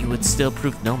admit you would still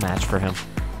prove no match for him.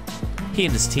 He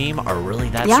and his team are really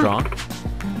that strong?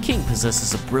 King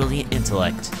possesses a brilliant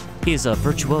intellect. He is a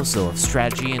virtuoso of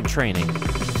strategy and training.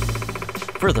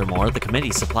 Furthermore, the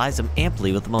committee supplies him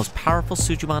amply with the most powerful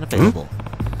Sujimon available.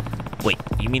 Wait,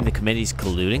 you mean the committee's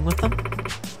colluding with them?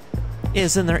 It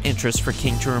is in their interest for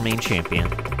King to remain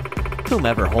champion.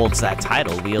 Whomever holds that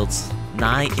title wields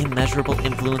nigh immeasurable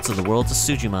influence in the worlds of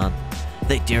Sujimon.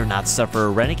 They dare not suffer a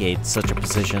renegade in such a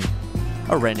position.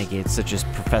 A renegade such as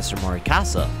Professor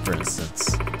Morikasa, for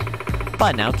instance.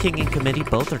 By now, King and committee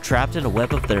both are trapped in a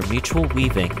web of their mutual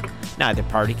weaving. Neither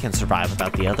party can survive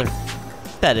without the other.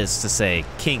 That is to say,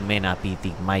 King may not be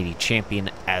the mighty champion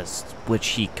as which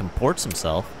he comports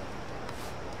himself.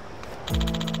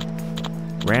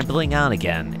 Rambling on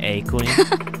again, eh, Queen?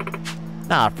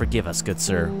 Ah, forgive us, good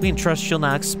sir. We entrust you'll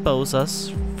not expose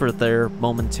us for their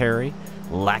momentary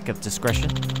lack of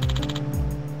discretion.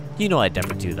 You know I'd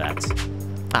never do that.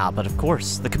 Ah, but of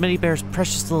course, the committee bears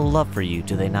precious little love for you,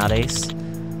 do they not, Ace?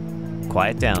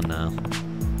 Quiet down now.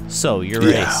 So, you're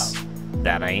Ace.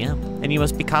 That I am. And you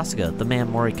must be Kasuga, the man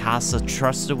Morikasa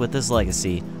trusted with his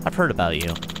legacy. I've heard about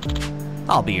you.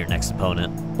 I'll be your next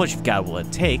opponent. Once you've got what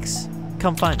it takes,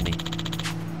 come find me.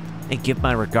 And give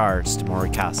my regards to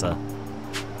Morikasa.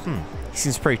 He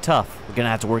seems pretty tough. We're gonna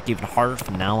have to work even harder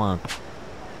from now on.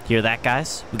 Hear that,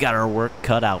 guys? We got our work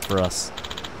cut out for us.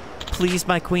 Please,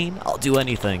 my queen, I'll do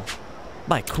anything.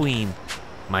 My queen.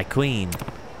 My queen.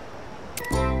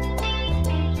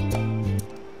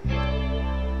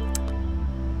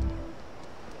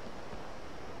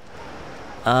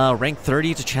 Rank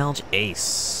 30 to challenge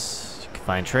Ace. You can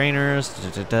find trainers.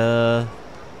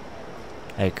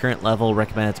 At current level,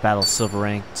 recommended to battle silver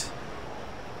ranked.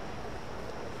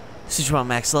 Sujimon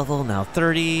max level, now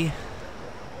 30.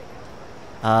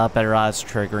 Better odds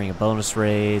triggering a bonus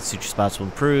raid. Suture spots will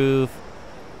improve.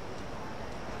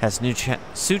 Has new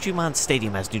Sujimon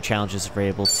Stadium has new challenges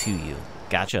available to you.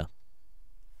 Gotcha.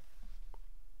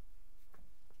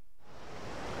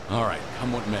 All right,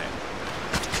 come what may.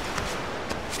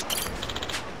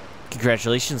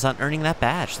 Congratulations on earning that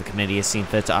badge. The committee has seen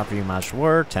fit to offer you much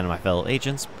reward. 10 of my fellow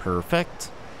agents. Perfect.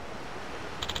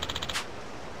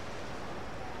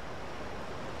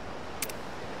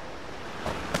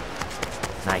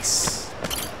 Nice.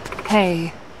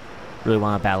 Hey. Really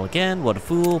want to battle again? What a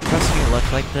fool. Pressing your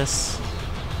luck like this.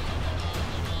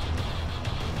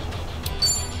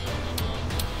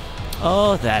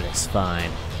 Oh, that is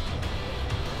fine.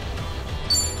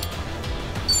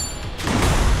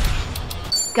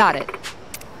 Got it.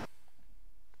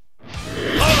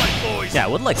 Alright, boys! Yeah, I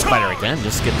would like to fight her again.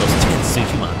 Just get those 10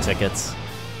 Sujimon tickets.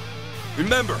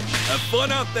 Remember, have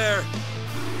fun out there!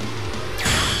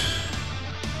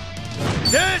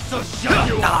 This'll shut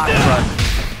you up!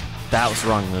 That was the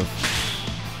wrong move.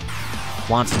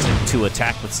 Wanted to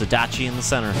attack with Sadachi in the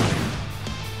center.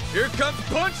 Here comes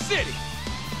Punch City!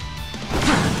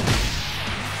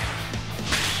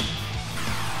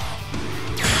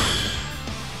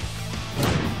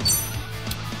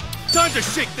 Time to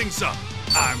shake things up!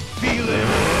 I'm feeling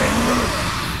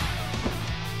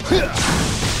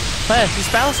But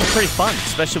these battles are pretty fun,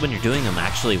 especially when you're doing them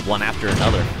actually one after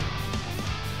another.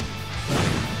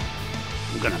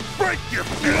 I'm gonna break your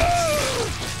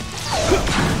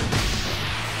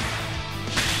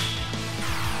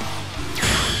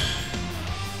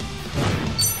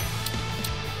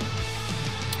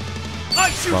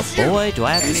Well, boy, do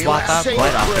I have to swap out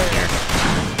quite often here.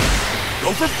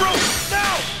 Go for broke!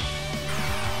 Now!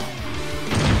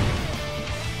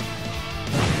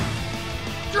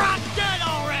 Drop dead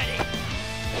already!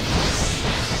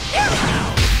 Here we go!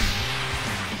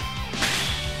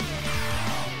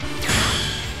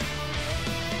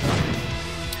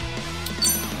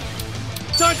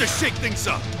 Time to shake things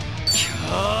up.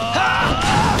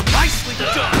 Nicely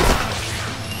done.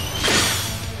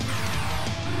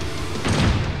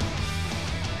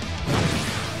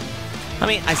 I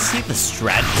mean, I see the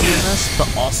strategy in this,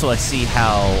 but also I see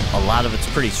how a lot of it's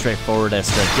pretty straightforward as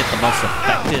to get the most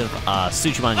effective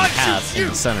Sujimon you have in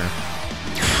the center.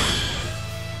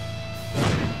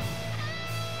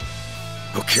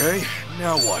 Okay,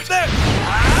 now what? There.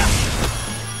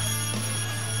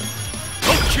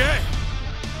 Okay.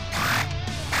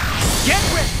 Get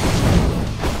ready.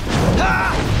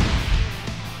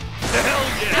 Hell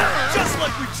yeah! Just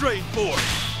like we trained for.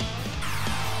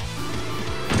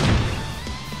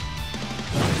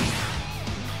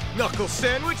 Knuckle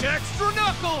sandwich, extra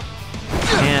knuckle!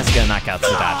 Yeah, it's gonna knock out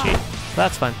Sudachi.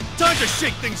 That's fine. Time to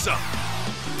shake things up!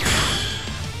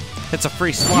 It's a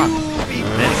free swap. In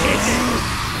any case.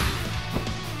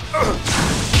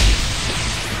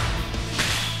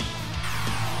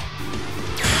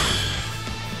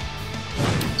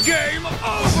 Game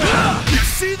over! You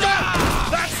see that?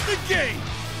 That's the game!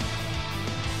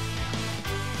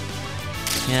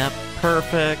 Yeah,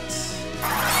 perfect.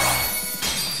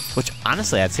 Which,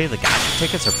 honestly, I'd say the gacha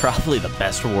tickets are probably the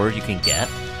best reward you can get.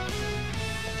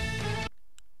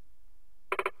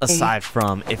 Aside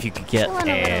from if you could get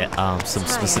some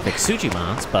specific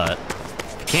Sujimons, but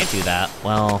if you can't do that,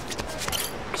 well,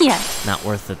 Yes. not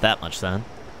worth it that much then.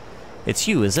 It's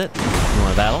you, is it? You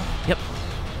want to battle? Yep.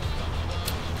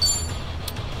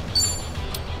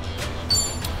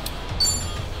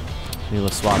 We'll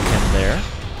swap him there.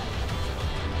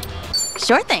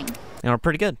 Sure thing. And we're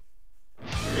pretty good.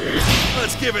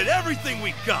 Let's give it everything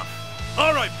we got!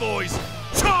 Alright, boys,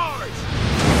 charge!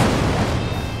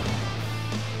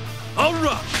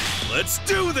 Alright, let's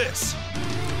do this!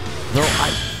 Though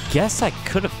I guess I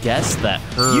could have guessed that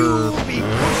her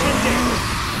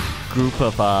group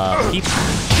of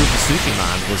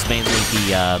Sujimon was mainly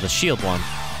the shield one.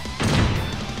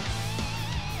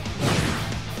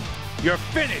 You're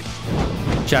finished!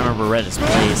 Which I remember red is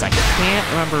Blaze. I can't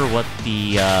remember what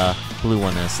the blue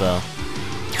one is though.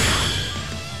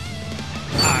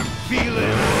 I'm feeling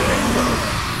it!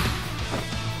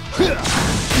 Yeah!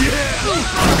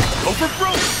 Go for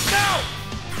broke! Now!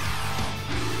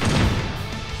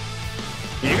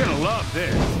 You're gonna love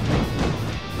this.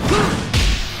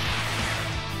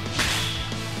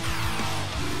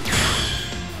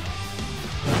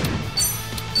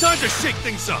 Time to shake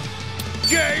things up!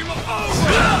 Game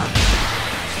over!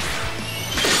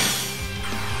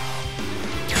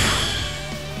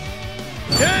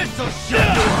 This'll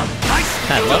shut you up!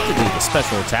 I'd love to do the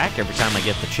special attack every time I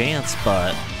get the chance,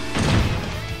 but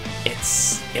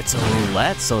it's a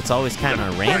roulette, so it's always kind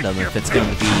of random if it's going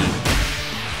to be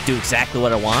do exactly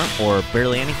what I want or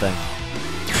barely anything.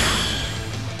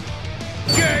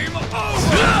 Game over!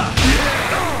 Yeah!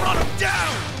 Run him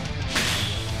down!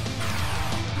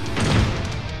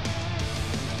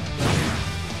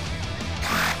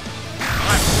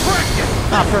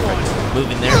 Ah, perfect.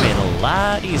 Moving there made it a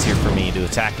lot easier for me to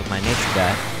attack with my nature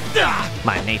guy.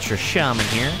 My nature shaman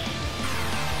here.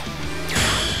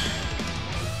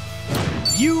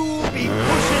 You'll be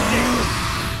pushing it.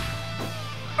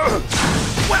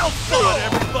 Well done,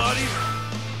 everybody!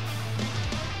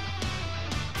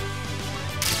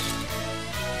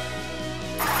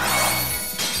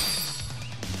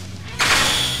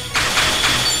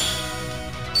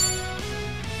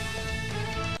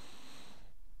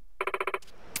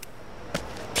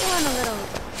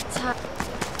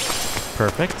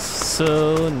 Perfect.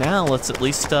 So now let's at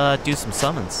least do some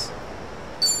summons.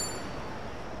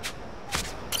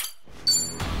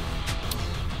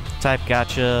 Type,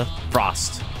 gotcha.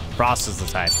 Frost. Frost is the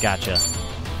type, gotcha.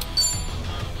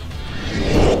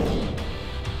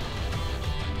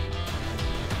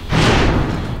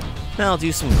 Now I'll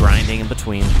do some grinding in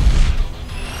between.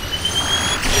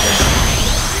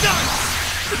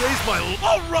 Nice! Today's my...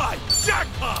 Alright!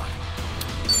 Jackpot!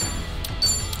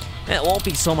 It won't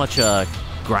be so much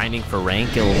grinding for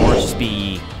rank, it'll more just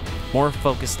be more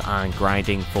focused on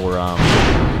grinding for, oh,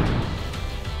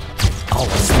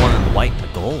 what's the one in the white and the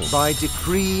gold? By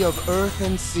decree of earth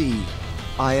and sea,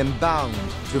 I am bound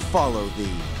to follow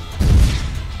thee.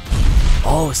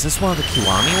 Oh, is this one of the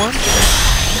Kiwami ones?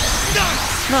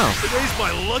 Nice! No. Today's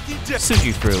my lucky day.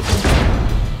 Suju through.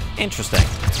 Interesting.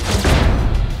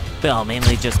 But I'll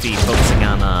mainly just be focusing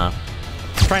on,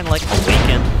 trying to, like,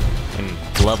 awaken and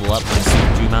level up my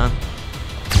Sujimon.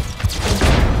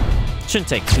 Shouldn't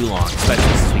take too long,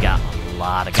 especially since we got a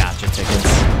lot of gacha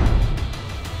tickets.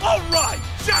 Alright!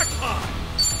 Jackpot!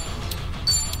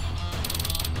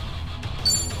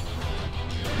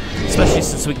 Especially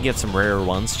since we can get some rarer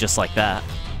ones just like that.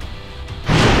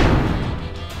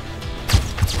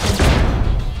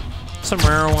 Some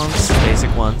rare ones, some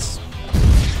basic ones.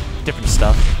 Different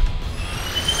stuff.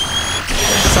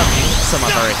 Some new, some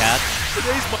I've already had.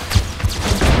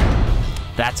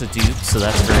 That's a dupe, so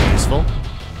that's very useful.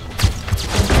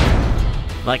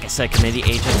 Like I said, committee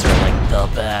agents are like the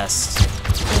best.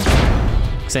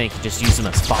 Because then you can just use them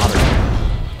as fodder.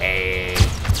 Hey.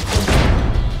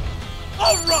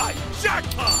 Alright,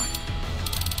 jackpot!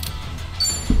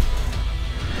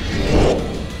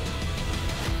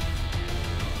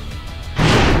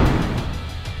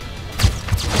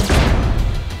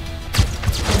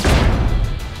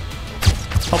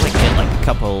 Hope I can get like a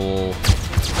couple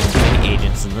committee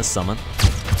agents in this summon.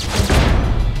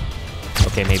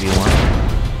 Okay, maybe one.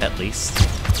 At least.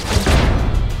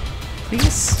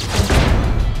 Please?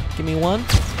 Give me one.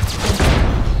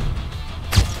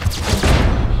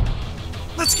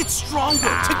 Let's get stronger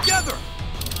together!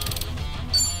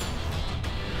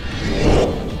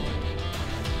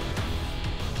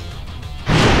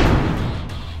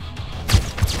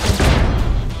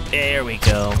 There we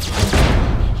go.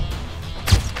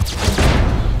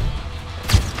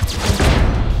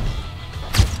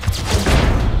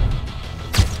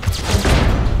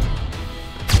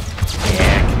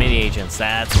 Yeah, committee agents,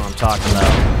 that's what I'm talking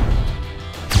about.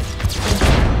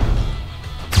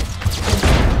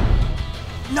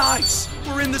 Nice!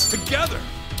 We're in this together!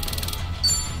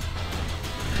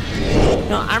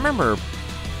 No, I remember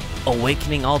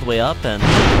awakening all the way up and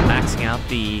maxing out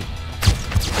the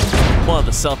one of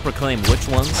the self-proclaimed witch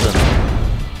ones, and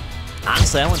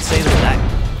honestly, I wouldn't say they're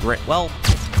that great. Well,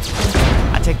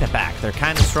 I take that back. They're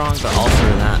kind of strong, but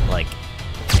also not like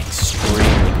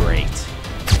extremely great.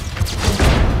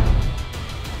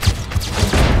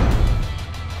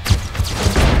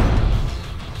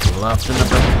 Love the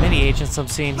number of committee agents I'm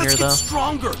seeing here, though. Let's get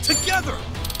stronger together!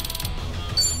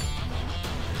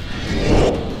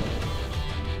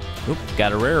 Oop,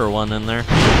 got a rarer one in there.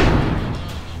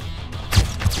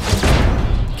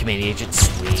 Committee agent,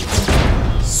 sweet.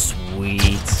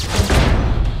 Sweet.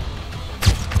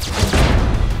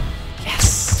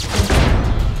 Yes!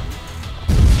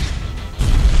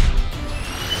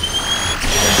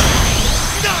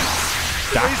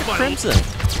 Nice! Dr. Crimson.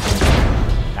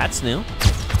 That's new.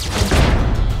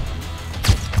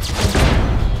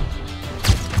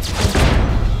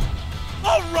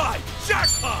 Alright,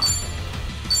 jackpot!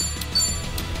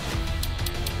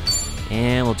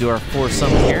 And we'll do our 4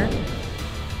 summon here.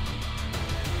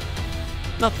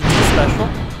 Nothing too special.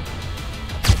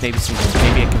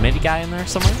 Maybe a committee guy in there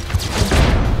somewhere.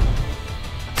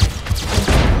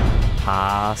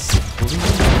 Possibly.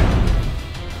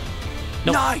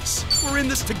 Nope. Nice! We're in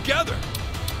this together!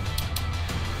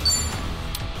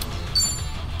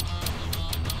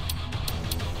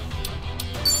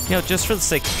 You know, just for the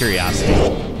sake of curiosity,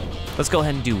 let's go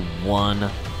ahead and do one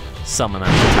summon on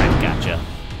the type gotcha.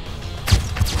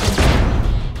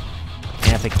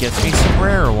 And if it gets me some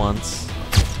rarer ones,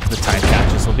 the type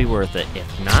gotchas will be worth it.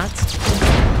 If not,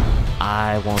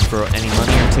 I won't throw any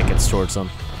money or tickets towards them.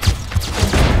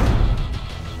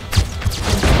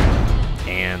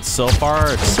 And so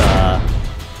far, it's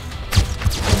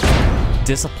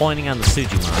disappointing on the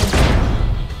Sujimon.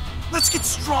 Let's get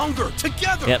stronger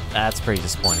together! Yep, that's pretty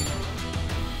disappointing.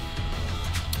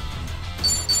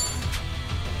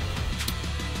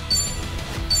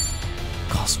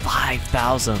 Costs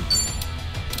 5,000.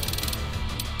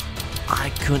 I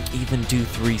couldn't even do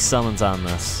 3 summons on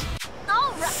this.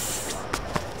 All right.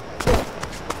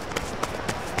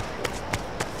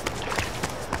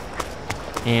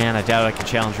 And I doubt I can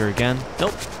challenge her again.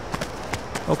 Nope.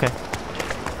 Okay.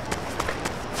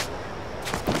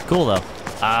 Cool though.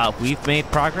 We've made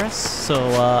progress,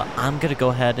 so I'm gonna go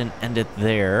ahead and end it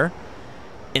there.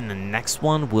 In the next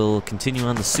one, we'll continue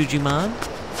on the Sujimon,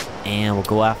 and we'll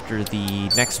go after the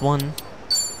next one,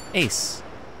 Ace.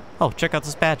 Oh, check out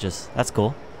those badges. That's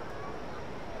cool.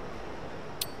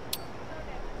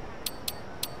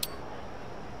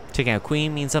 Taking out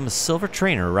Queen means I'm a silver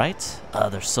trainer, right?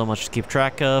 There's so much to keep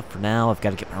track of. For now, I've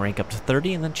got to get my rank up to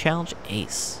 30 and then challenge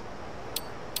Ace.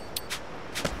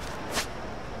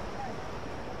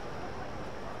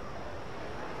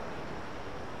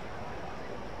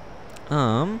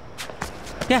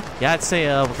 Yeah, I'd say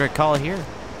we're gonna call it here.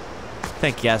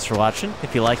 Thank you guys for watching.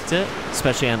 If you liked it,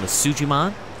 especially on the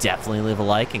Sujimon, definitely leave a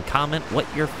like and comment what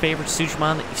your favorite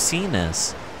Sujimon that you've seen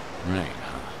is. Right.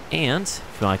 And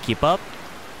if you want to keep up,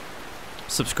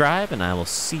 subscribe, and I will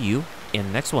see you in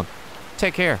the next one.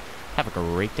 Take care. Have a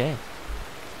great day.